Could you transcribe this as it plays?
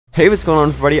Hey, what's going on,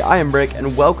 everybody? I am Brick,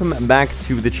 and welcome back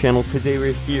to the channel. Today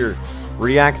we're here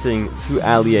reacting to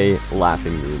Alia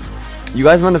laughing memes. You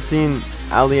guys might have seen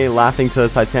Alia laughing to the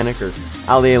Titanic, or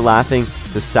Alia laughing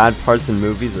to sad parts in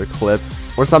movies or clips,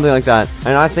 or something like that.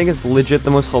 And I think it's legit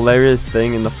the most hilarious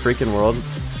thing in the freaking world.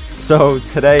 So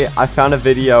today I found a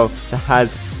video that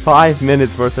has 5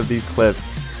 minutes worth of these clips,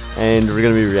 and we're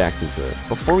going to be reacting to it.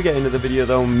 Before we get into the video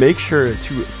though, make sure to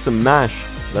smash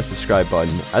that subscribe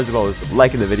button, as well as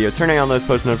liking the video, turning on those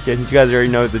post notifications. You guys already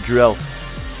know the drill.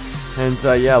 And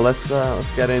yeah, let's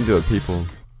get into it, people.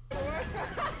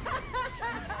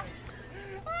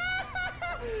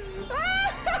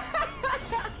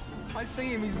 I see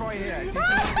him, he's right here.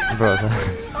 Bro,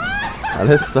 that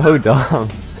is so dumb.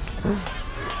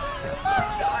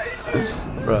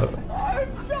 Bro,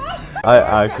 I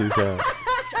actually can't.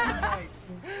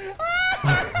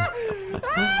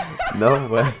 No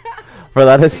way. Bro,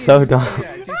 that is so dumb.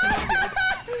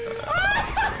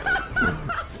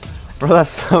 Bro, that's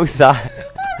so sad.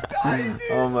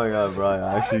 Oh my god, bro,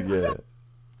 I actually get it.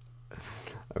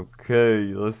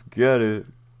 Okay, let's get it.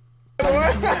 Bro,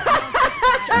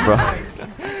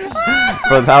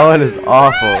 bro, that one is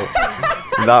awful.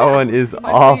 That one is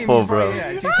awful, bro.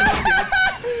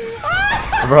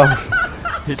 Bro,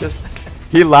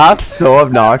 he laughs so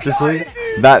obnoxiously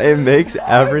that it makes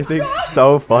everything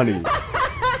so funny.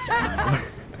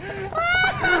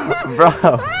 Bro,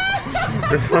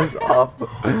 this one's awful.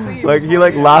 Like, he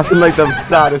laughs in like the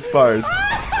saddest parts.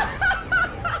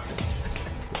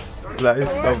 That is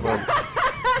so funny.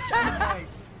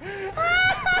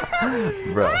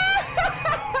 Bro.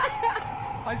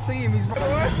 I see him, he's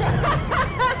right.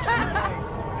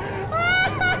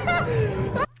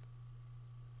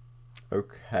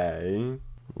 Okay,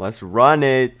 let's run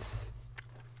it.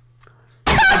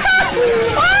 Bro,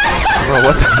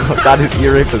 what the fuck? That is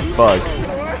earrings as fuck.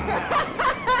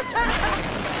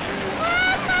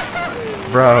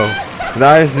 Bro,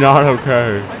 that is not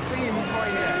okay. I see him, he's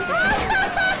right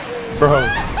here. Bro.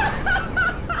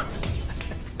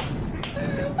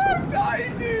 I'm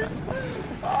dying, dude.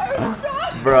 I'm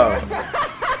dying. Bro.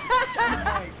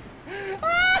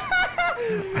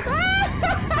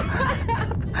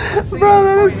 Bro,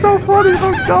 that is so funny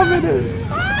how dumb it is.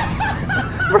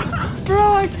 Bro,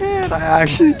 I can't. I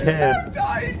actually can't. I'm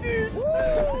dying, dude.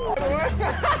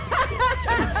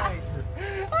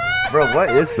 Bro, what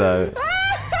is that?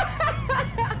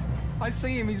 I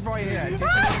see him, he's right here. I'm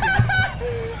dying,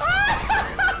 dude.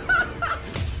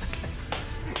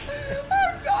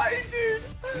 I'm dying.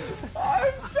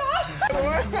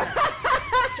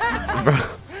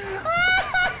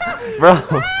 Bro,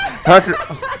 that's it.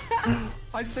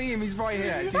 I see him, he's right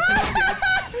here.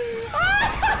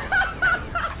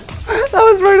 That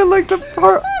was right in like the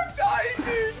part. I'm dying,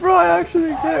 dude. Bro, I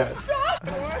actually can't.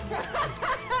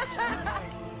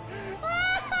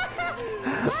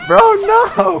 Bro,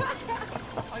 no.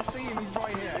 I see him, he's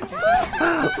right here.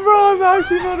 Bro, I'm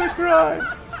actually gonna cry.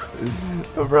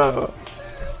 Bro.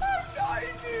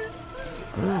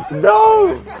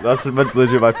 No! That's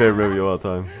legit my favorite movie of all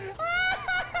time.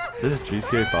 This is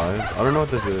GTA 5? I don't know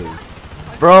what this is.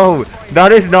 Bro,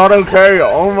 that is not okay!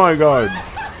 Oh my god.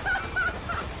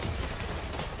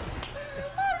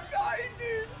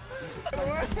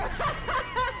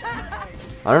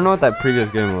 I don't know what that previous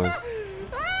game was.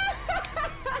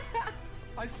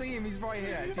 I see him, he's right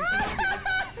here.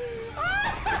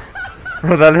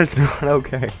 Bro, that is not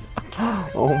okay.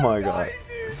 Oh my god.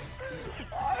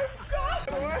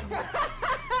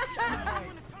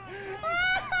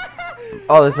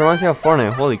 Oh, this reminds me of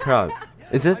Fortnite. Holy crap.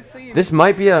 Is this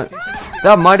might be a...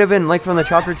 That might have been like from the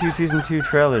Chapter 2 Season 2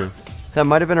 trailer. That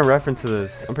might have been a reference to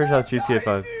this. I'm pretty sure that's GTA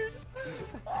 5.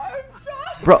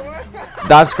 Bro,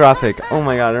 that's graphic. Oh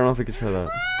my god, I don't know if we can show that.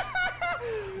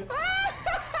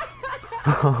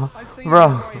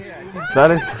 Bro,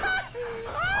 that is...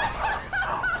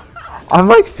 I'm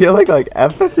like feeling like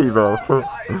empathy, bro, for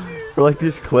like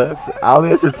these clips.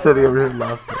 Alia's just sitting over here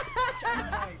laughing.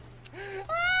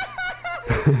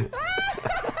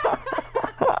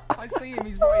 I see him,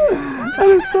 he's right here. That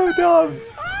is so dumb.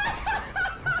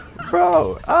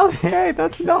 Bro, Alia, hey,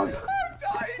 that's not...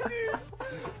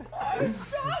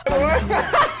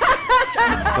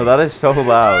 Oh, that is so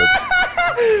loud.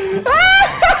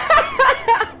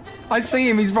 I see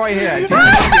him, he's right here.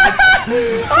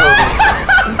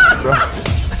 Bro,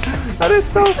 that is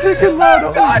so freaking loud. Oh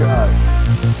my god.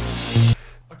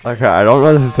 Okay, I don't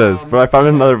know what this is, but I found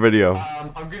another video.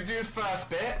 I'm gonna do the first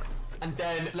bit, and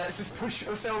then let's just push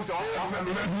ourselves off.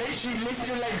 Remember, make sure you lift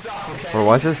your legs up, okay? Bro,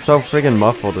 why is this so freaking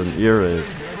muffled and eerie?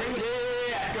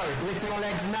 Yeah, go, lift your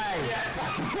legs now.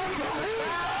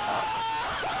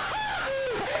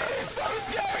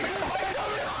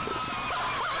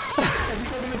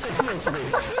 ridiculous,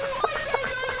 Reese.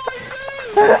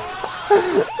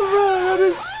 Bro, that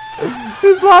is,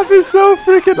 his laugh is so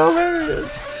freaking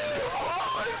hilarious.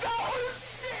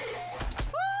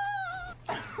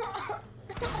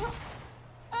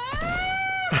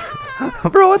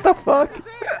 Bro, what the fuck?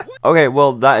 Okay,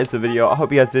 well, that is the video. I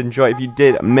hope you guys did enjoy. If you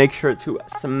did, make sure to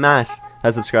smash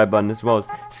that subscribe button as well as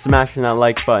smashing that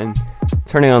like button,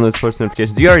 turning on those post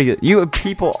notifications. You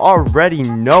people already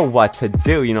know what to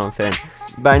do, you know what I'm saying?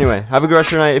 But anyway, have a good rest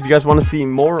of your night. If you guys want to see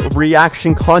more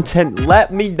reaction content,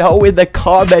 let me know in the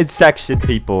comment section,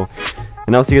 people.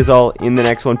 And I'll see you guys all in the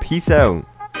next one. Peace out.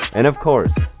 And of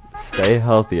course, stay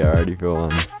healthy. I already feel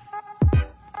one.